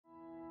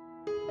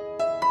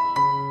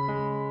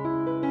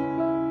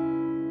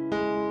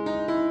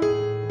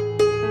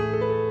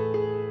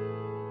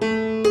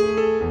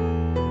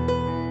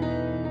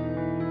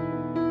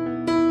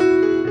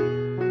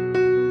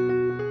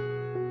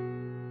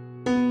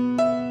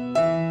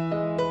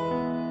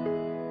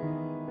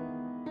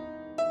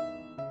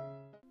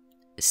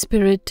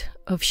Spirit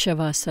of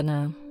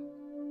Shavasana.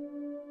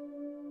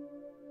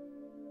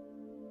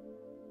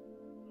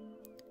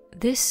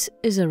 This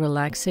is a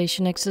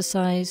relaxation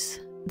exercise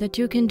that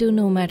you can do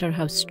no matter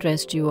how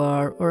stressed you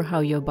are or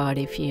how your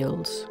body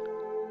feels.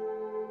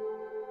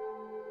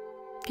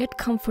 Get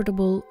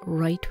comfortable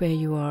right where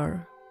you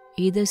are,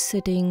 either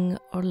sitting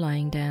or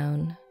lying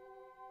down.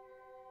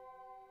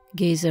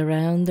 Gaze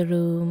around the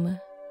room,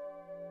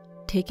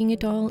 taking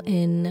it all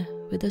in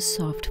with a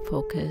soft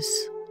focus.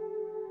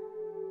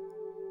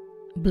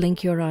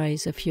 Blink your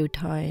eyes a few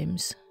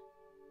times.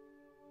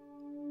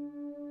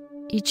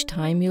 Each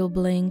time you'll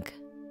blink,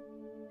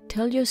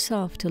 tell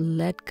yourself to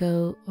let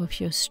go of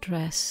your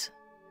stress.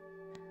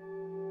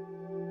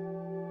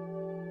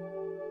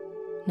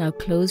 Now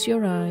close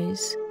your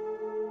eyes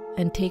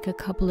and take a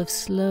couple of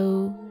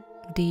slow,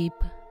 deep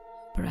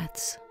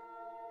breaths.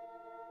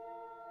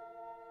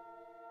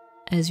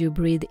 As you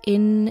breathe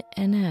in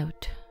and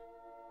out,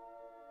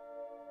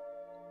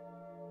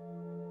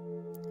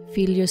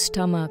 feel your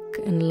stomach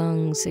and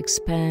lungs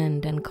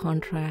expand and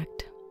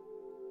contract.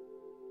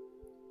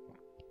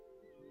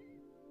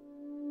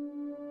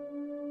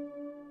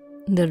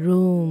 The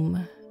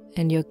room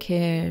and your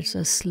cares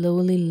are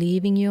slowly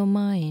leaving your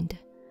mind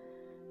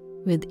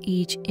with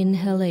each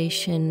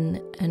inhalation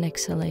and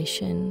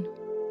exhalation.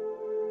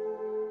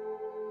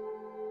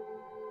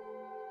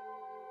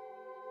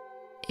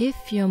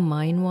 If your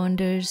mind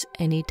wanders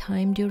any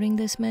time during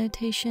this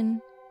meditation,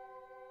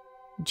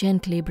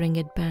 gently bring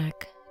it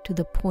back to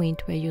the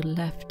point where you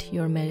left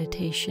your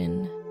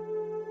meditation.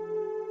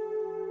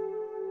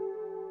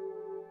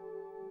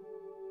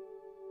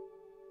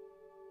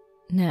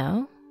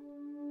 Now,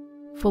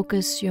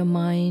 focus your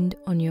mind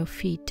on your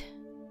feet.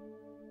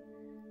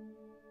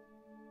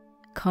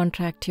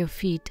 Contract your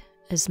feet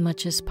as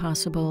much as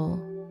possible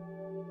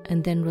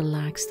and then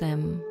relax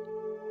them.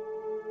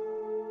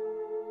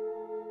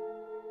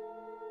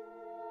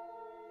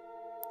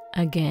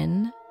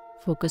 Again,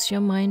 focus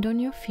your mind on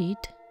your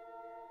feet,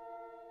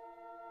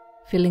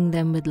 filling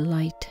them with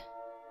light.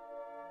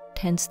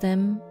 Tense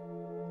them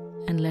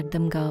and let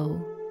them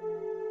go.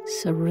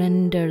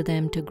 Surrender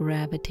them to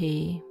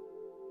gravity.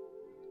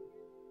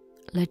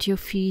 Let your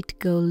feet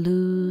go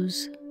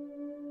loose,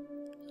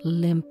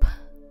 limp,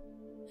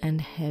 and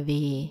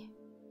heavy.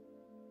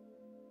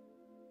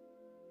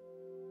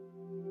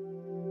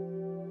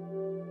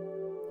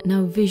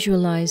 Now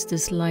visualize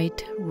this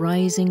light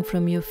rising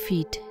from your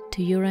feet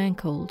to your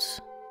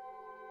ankles.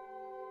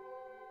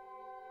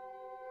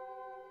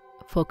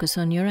 Focus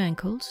on your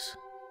ankles.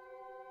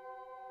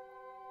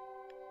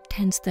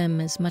 Tense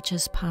them as much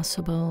as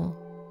possible,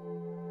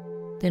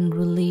 then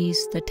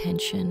release the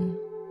tension.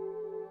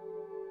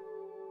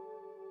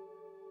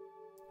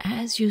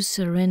 As you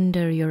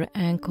surrender your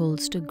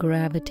ankles to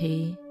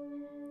gravity,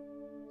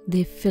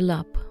 they fill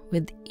up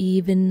with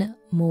even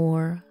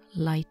more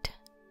light.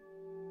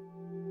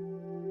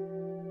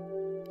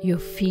 Your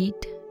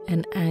feet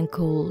and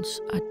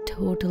ankles are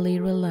totally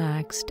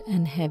relaxed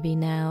and heavy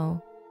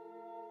now.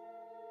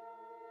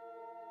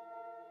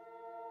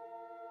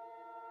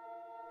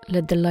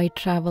 Let the light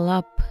travel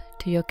up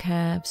to your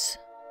calves.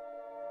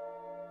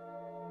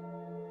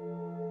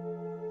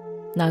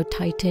 Now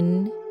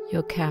tighten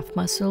your calf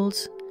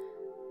muscles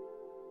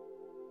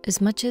as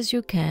much as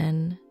you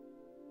can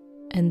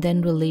and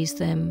then release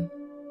them.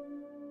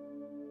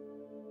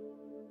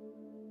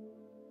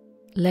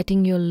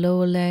 Letting your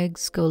lower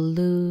legs go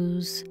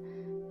loose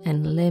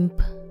and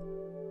limp,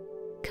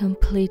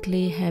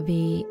 completely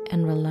heavy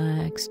and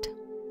relaxed.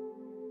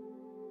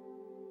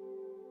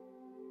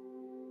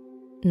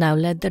 Now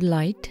let the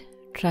light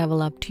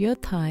travel up to your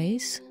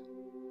thighs.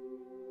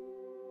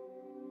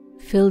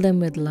 Fill them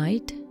with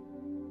light,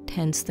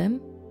 tense them,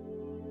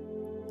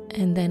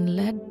 and then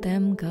let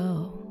them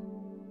go.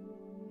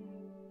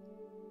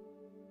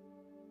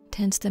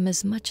 Tense them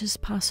as much as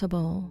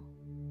possible,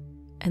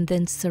 and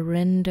then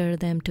surrender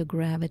them to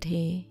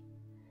gravity,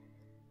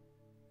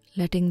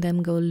 letting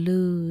them go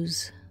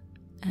loose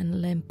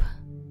and limp.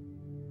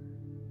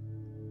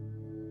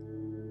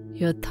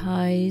 Your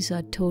thighs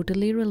are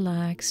totally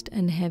relaxed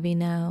and heavy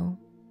now.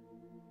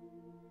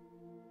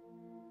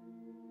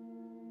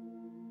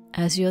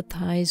 As your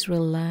thighs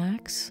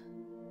relax,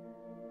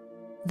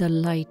 the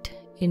light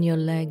in your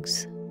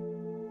legs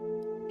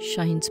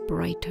shines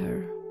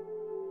brighter.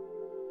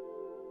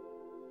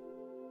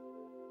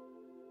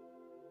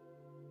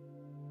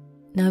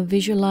 Now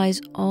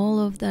visualize all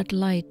of that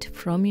light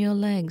from your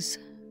legs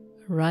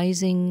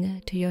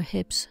rising to your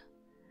hips.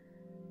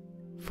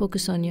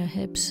 Focus on your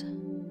hips.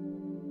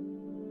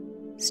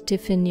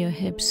 Stiffen your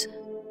hips.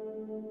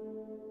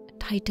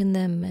 Tighten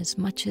them as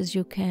much as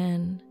you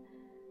can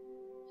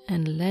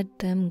and let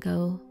them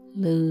go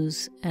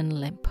loose and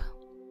limp.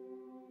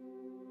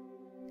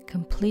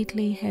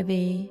 Completely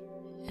heavy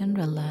and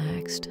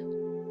relaxed.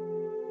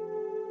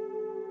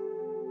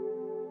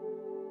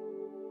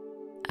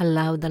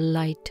 Allow the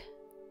light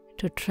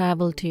to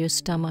travel to your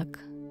stomach.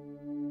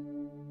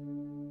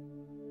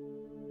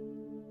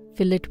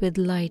 Fill it with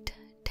light,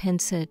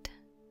 tense it,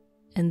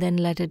 and then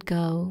let it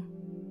go.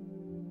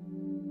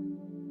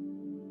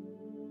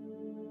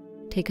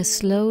 Take a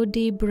slow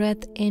deep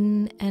breath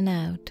in and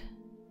out.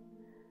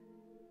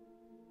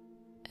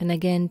 And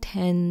again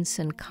tense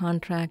and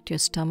contract your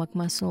stomach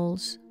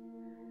muscles.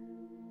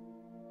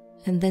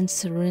 And then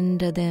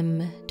surrender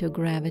them to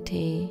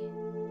gravity,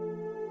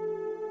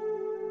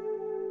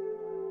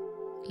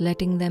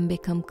 letting them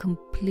become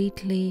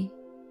completely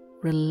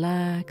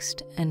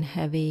relaxed and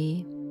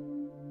heavy.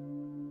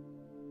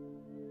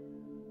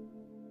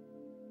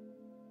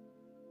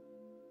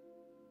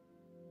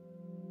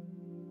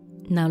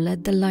 Now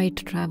let the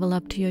light travel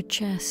up to your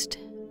chest.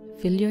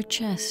 Fill your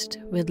chest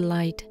with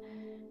light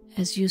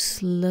as you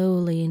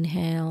slowly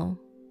inhale.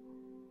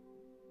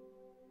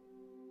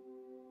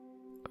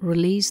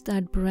 Release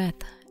that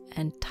breath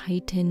and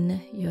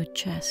tighten your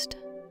chest.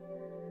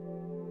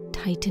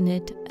 Tighten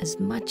it as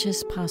much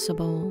as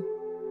possible,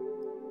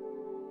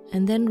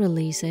 and then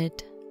release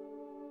it,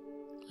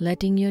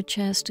 letting your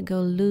chest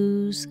go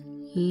loose,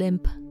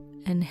 limp,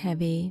 and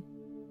heavy.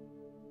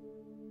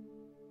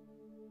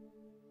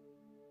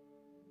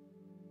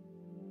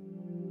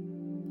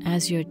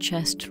 As your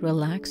chest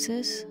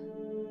relaxes,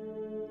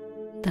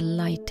 the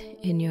light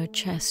in your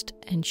chest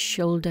and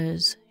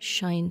shoulders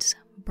shines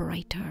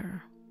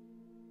brighter.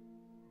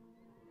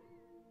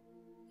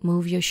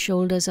 Move your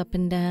shoulders up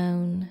and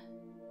down.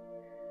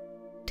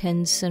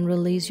 Tense and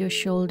release your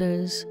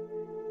shoulders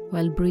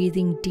while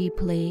breathing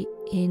deeply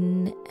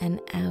in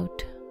and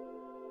out.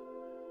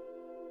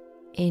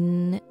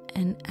 In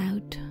and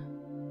out.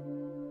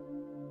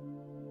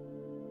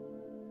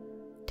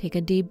 Take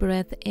a deep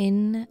breath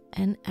in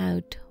and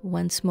out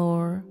once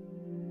more,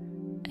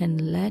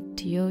 and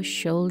let your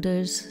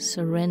shoulders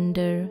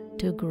surrender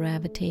to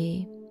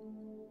gravity.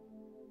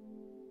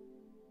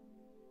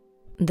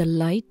 The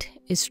light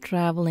is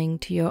traveling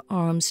to your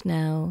arms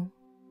now.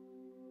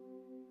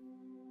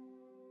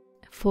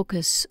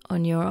 Focus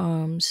on your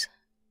arms.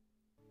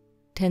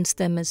 Tense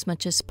them as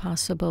much as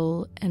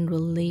possible and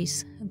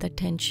release the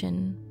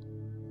tension.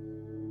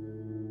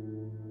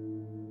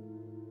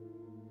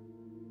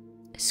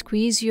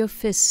 Squeeze your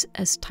fists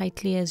as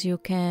tightly as you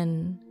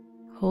can.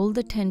 Hold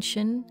the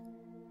tension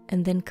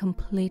and then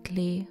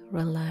completely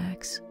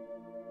relax.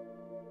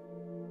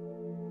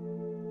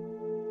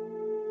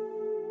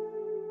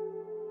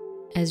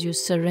 As you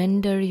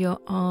surrender your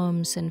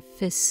arms and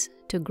fists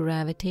to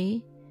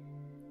gravity,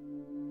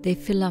 they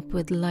fill up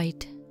with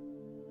light.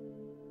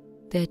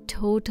 They're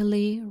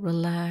totally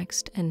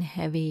relaxed and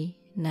heavy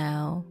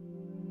now.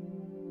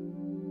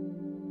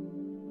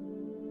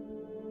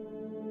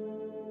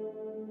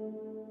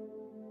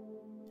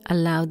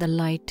 Allow the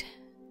light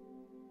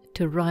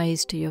to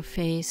rise to your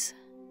face.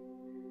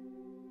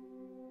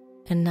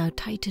 And now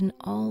tighten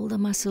all the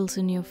muscles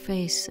in your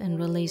face and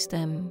release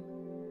them.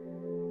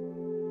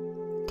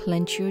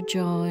 Clench your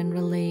jaw and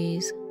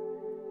release.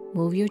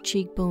 Move your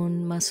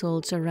cheekbone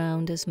muscles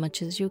around as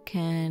much as you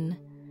can.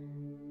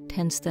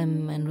 Tense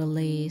them and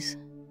release.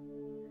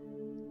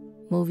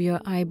 Move your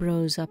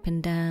eyebrows up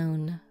and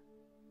down.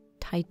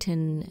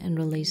 Tighten and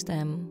release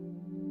them.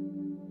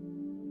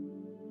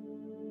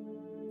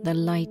 The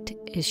light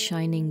is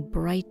shining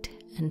bright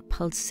and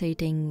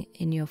pulsating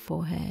in your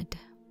forehead.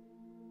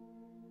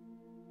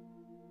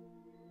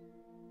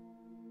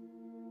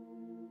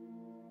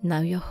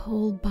 Now your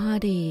whole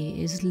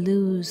body is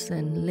loose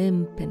and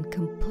limp and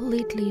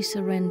completely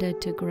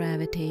surrendered to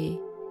gravity.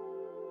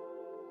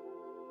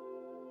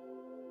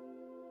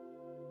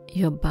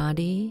 Your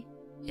body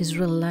is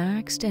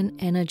relaxed and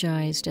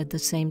energized at the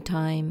same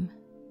time.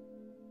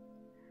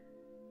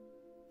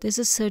 There's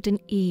a certain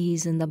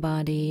ease in the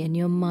body and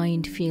your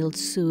mind feels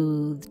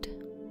soothed.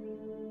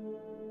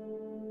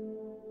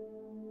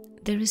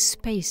 There is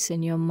space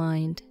in your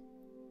mind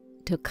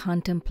to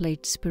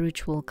contemplate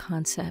spiritual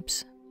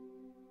concepts.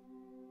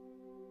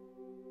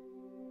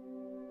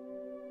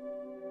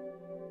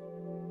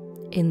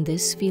 In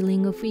this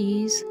feeling of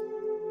ease,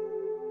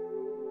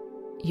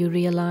 you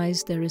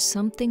realize there is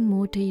something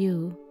more to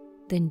you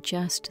than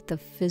just the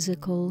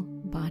physical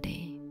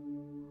body.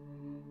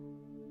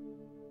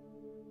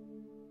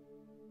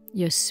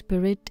 Your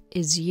spirit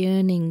is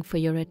yearning for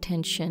your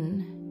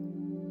attention.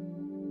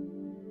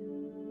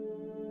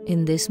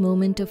 In this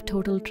moment of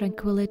total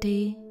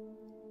tranquility,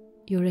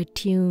 you're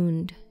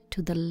attuned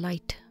to the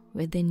light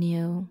within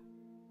you.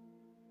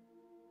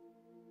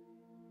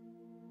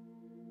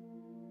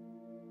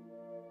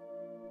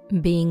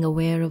 Being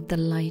aware of the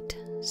light,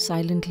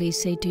 silently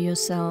say to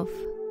yourself,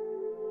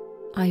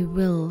 I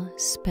will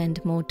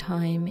spend more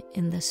time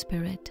in the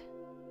Spirit.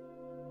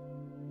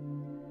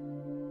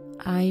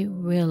 I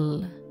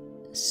will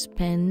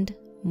spend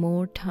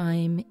more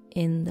time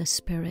in the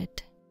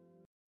Spirit.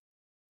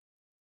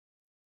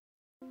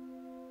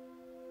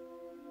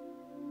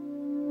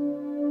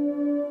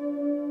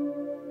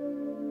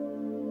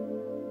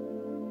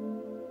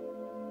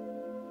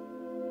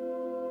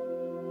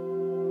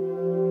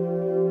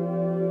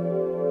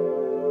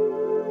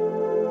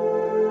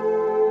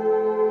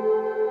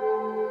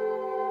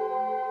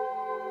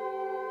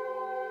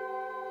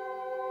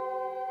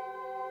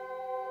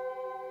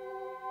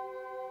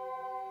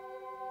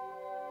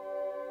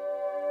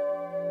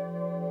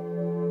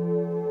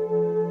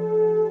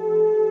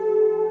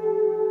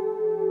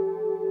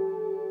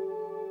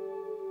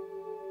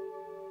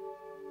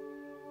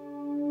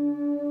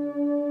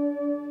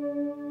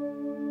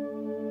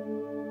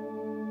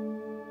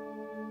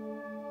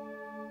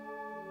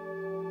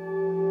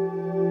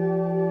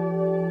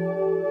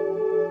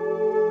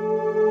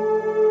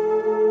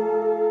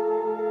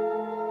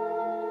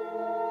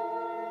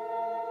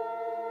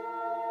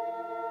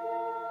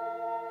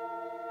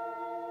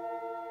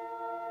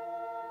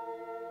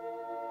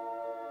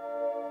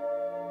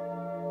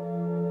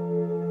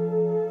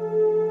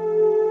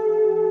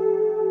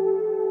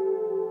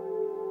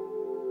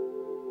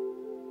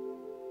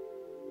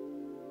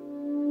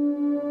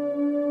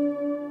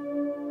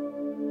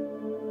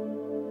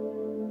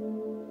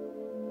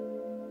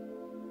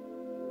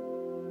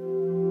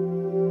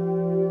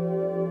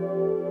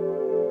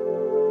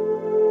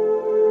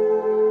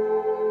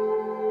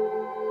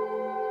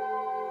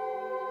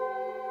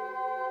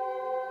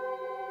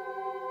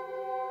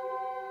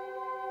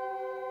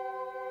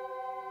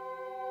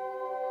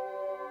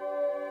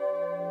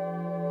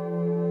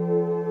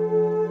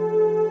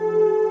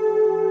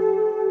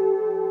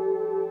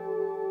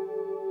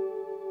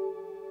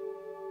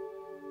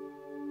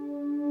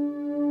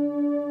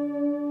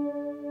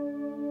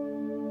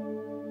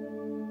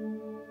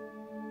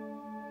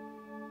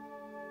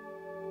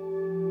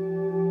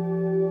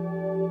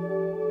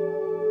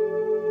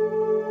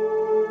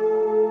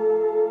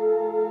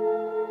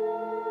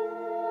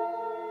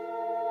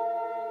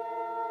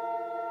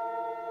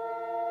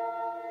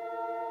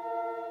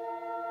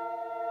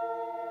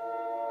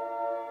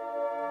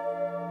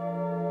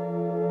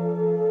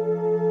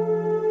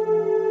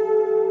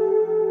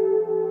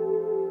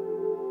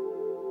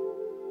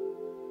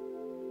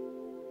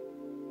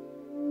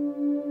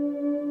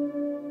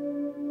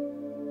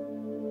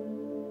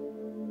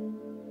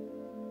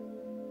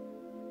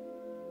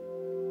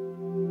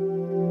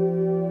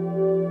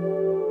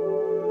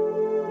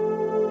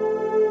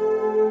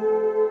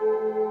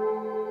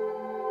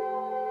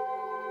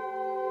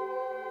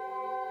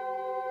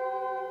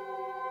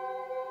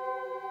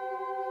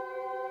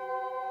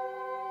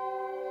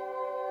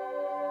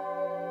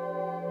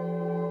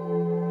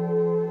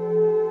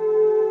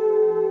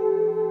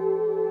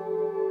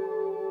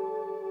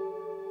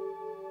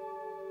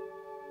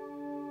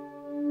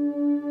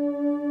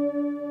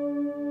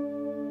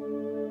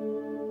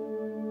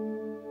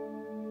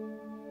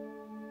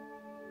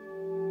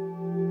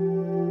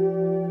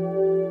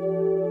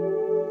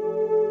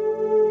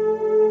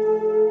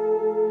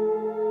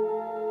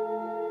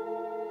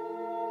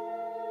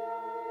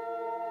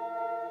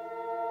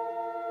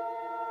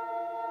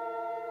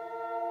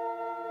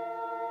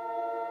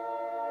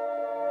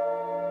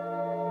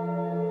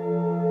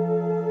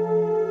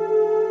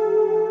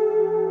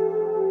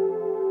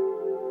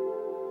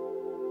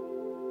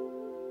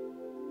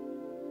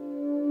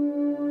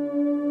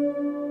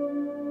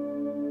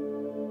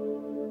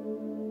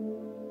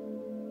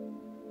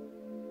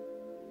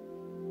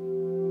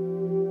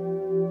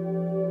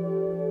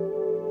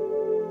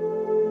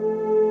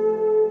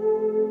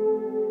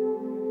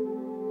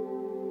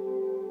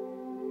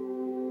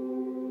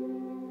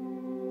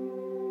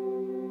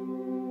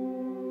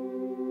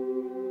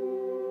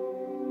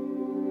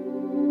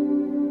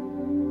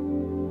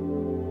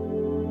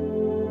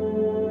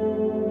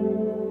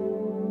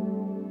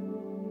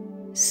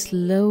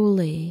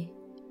 Slowly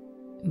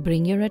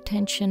bring your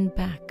attention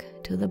back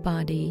to the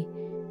body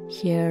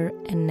here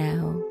and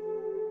now,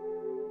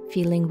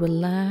 feeling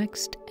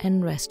relaxed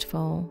and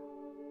restful.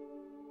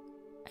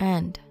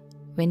 And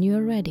when you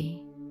are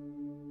ready,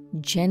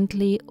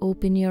 gently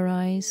open your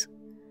eyes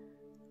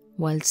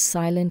while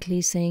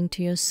silently saying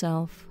to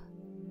yourself,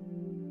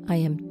 I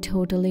am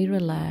totally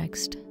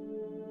relaxed.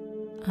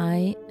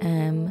 I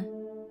am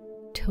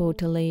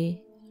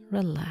totally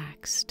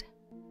relaxed.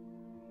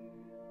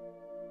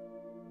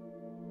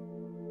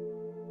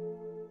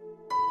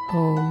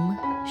 Om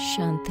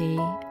Shanti.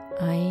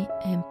 I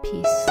am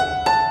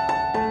peace.